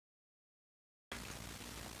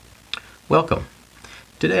Welcome.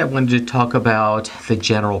 Today I wanted to talk about the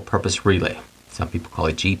general purpose relay. Some people call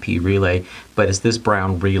it GP relay, but it's this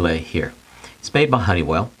brown relay here. It's made by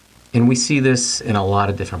Honeywell, and we see this in a lot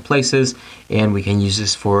of different places, and we can use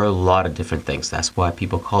this for a lot of different things. That's why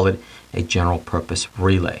people call it a general purpose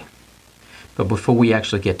relay. But before we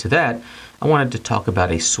actually get to that, I wanted to talk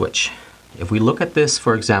about a switch. If we look at this,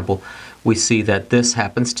 for example, we see that this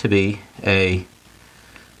happens to be a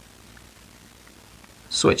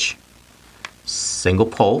switch. Single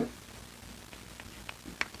pole,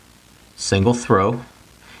 single throw,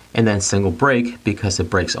 and then single break because it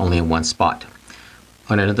breaks only in one spot.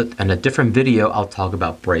 On a different video, I'll talk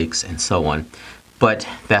about breaks and so on, but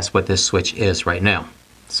that's what this switch is right now.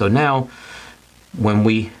 So now, when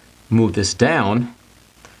we move this down,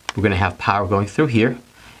 we're going to have power going through here,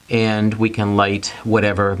 and we can light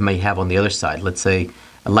whatever it may have on the other side. Let's say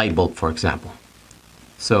a light bulb, for example.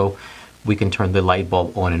 So we can turn the light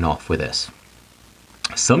bulb on and off with this.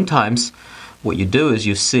 Sometimes what you do is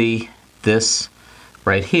you see this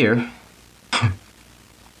right here,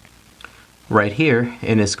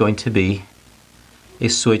 and it's going to be a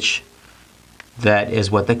switch that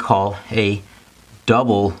is what they call a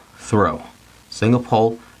double throw. Single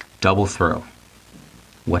pole, double throw.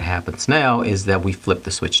 What happens now is that we flip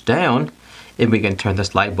the switch down and we can turn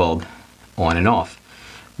this light bulb on and off.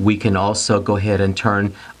 We can also go ahead and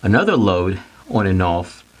turn another load on and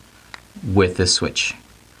off with this switch.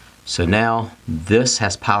 So now this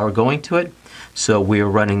has power going to it, so we're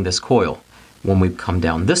running this coil. When we come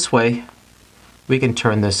down this way, we can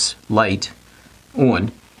turn this light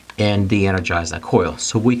on and de-energize that coil,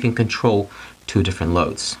 so we can control two different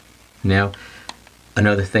loads. Now,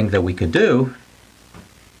 another thing that we could do,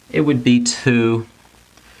 it would be to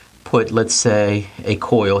put, let's say, a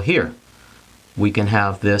coil here. We can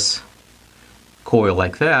have this coil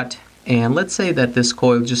like that, and let's say that this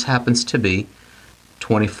coil just happens to be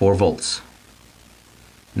 24 volts.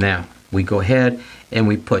 Now, we go ahead and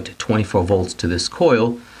we put 24 volts to this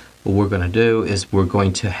coil. What we're going to do is we're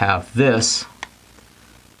going to have this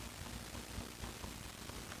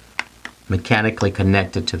mechanically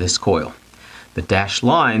connected to this coil. The dashed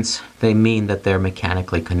lines, they mean that they're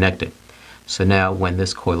mechanically connected. So now when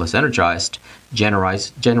this coil is energized,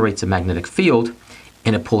 generates a magnetic field,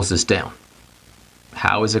 and it pulls this down.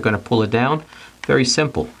 How is it going to pull it down? Very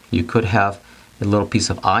simple. You could have a little piece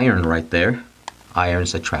of iron right there. Iron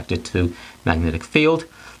is attracted to magnetic field.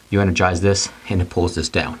 You energize this and it pulls this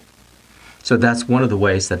down. So that's one of the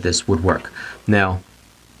ways that this would work. Now,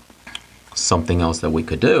 something else that we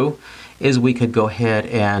could do is we could go ahead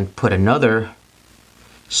and put another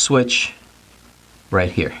switch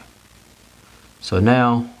right here. So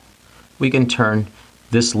now we can turn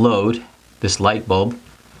this load, this light bulb,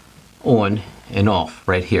 on and off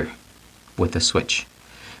right here with the switch.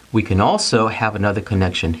 We can also have another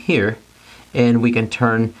connection here, and we can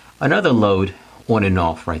turn another load on and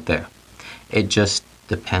off right there. It just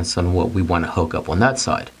depends on what we want to hook up on that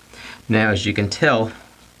side. Now, as you can tell,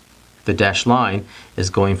 the dashed line is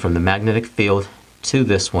going from the magnetic field to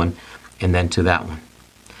this one and then to that one.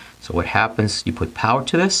 So what happens, you put power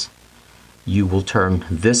to this, you will turn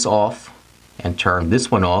this off and turn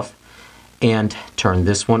this one off and turn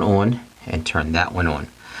this one on and turn that one on.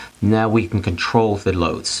 Now we can control the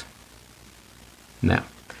loads. Now,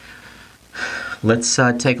 let's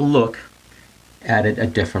take a look at it a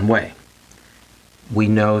different way. We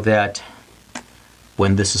know that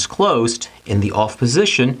when this is closed in the off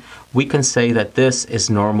position, we can say that this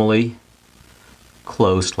is normally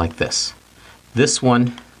closed like this. This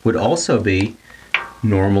one would also be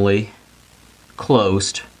normally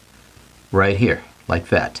closed right here, like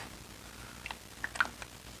that.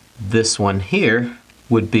 This one here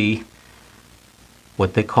would be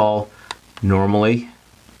what they call normally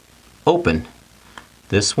open.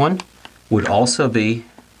 This one would also be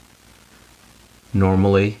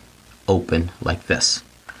normally open like this.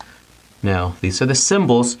 Now, these are the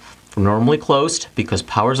symbols for normally closed because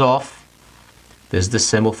power's off. This is the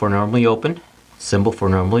symbol for normally open, symbol for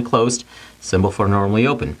normally closed, symbol for normally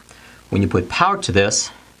open. When you put power to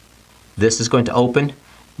this, this is going to open,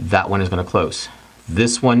 that one is going to close.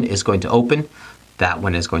 This one is going to open, that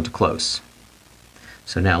one is going to close.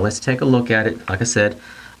 So now let's take a look at it, like I said,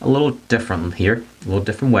 a little different here, a little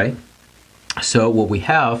different way. So what we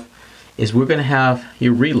have is we're going to have a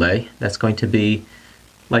relay that's going to be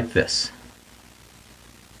like this.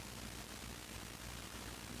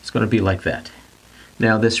 It's going to be like that.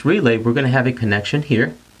 Now this relay, we're going to have a connection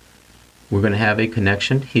here, we're going to have a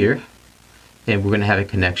connection here, and we're going to have a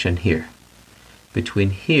connection here.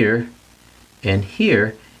 Between here and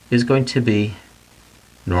here is going to be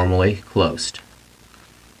normally closed.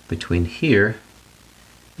 between here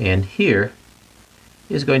and here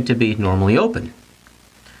is going to be normally open,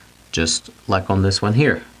 just like on this one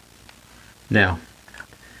here. Now,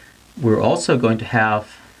 we're also going to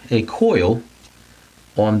have a coil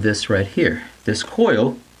on this right here. This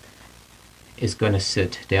coil is going to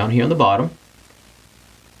sit down here on the bottom,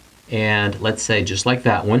 and let's say just like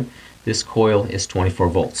that one, this coil is 24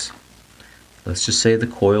 volts. Let's just say the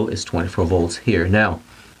coil is 24 volts here. Now,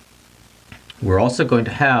 we're also going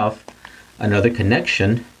to have another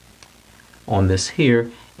connection on this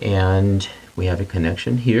here, and we have a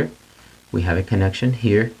connection here, we have a connection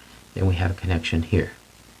here, and we have a connection here.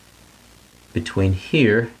 Between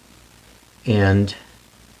here and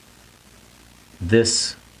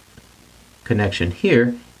this connection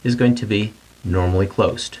here is going to be normally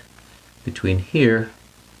closed. Between here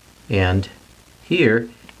and here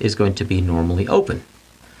is going to be normally open,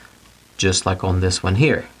 just like on this one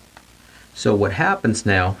here. So what happens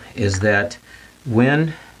now is that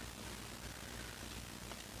when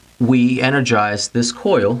we energize this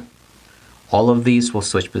coil, all of these will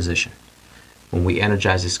switch position. When we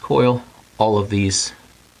energize this coil, all of these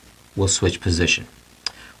will switch position.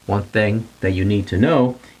 One thing that you need to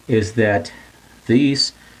know is that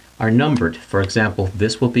these are numbered. For example,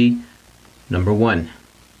 this will be number 1.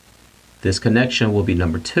 This connection will be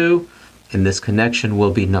number 2, and this connection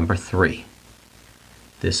will be number 3.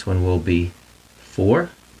 This one will be 4,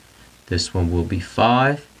 this one will be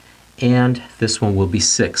 5, and this one will be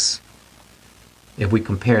 6. If we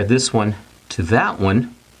compare this one to that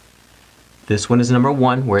one, this one is number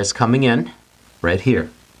 1, where it's coming in, right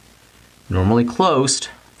here. Normally closed,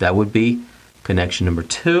 that would be connection number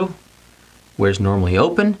 2. Where it's normally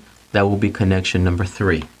open, that will be connection number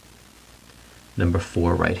 3. Number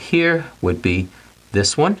 4 right here would be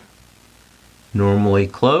this one. Normally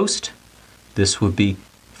closed, this would be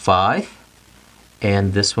 5.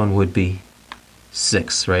 And this one would be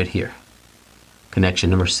 6 right here. Connection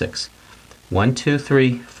number 6. 1, 2,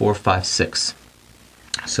 3, 4, 5, 6.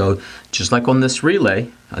 So just like on this relay,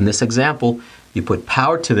 on this example, you put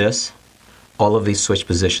power to this, all of these switch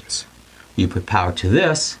positions. You put power to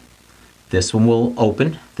this one will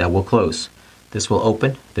open, that will close. This will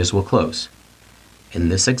open, this will close. In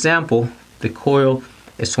this example, the coil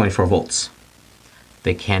is 24 volts.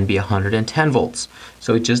 They can be 110 volts.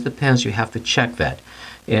 So it just depends, you have to check that.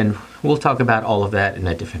 And we'll talk about all of that in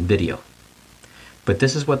a different video. But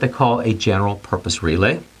this is what they call a general purpose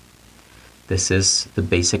relay. This is the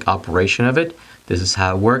basic operation of it. This is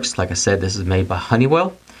how it works. Like I said, this is made by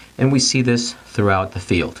Honeywell, and we see this throughout the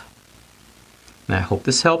field. And I hope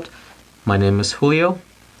this helped. My name is Julio.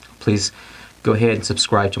 Please go ahead and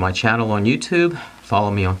subscribe to my channel on YouTube.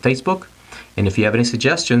 Follow me on Facebook. And if you have any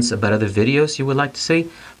suggestions about other videos you would like to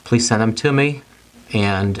see, please send them to me,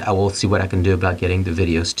 and I will see what I can do about getting the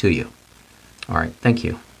videos to you. All right, thank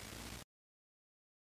you.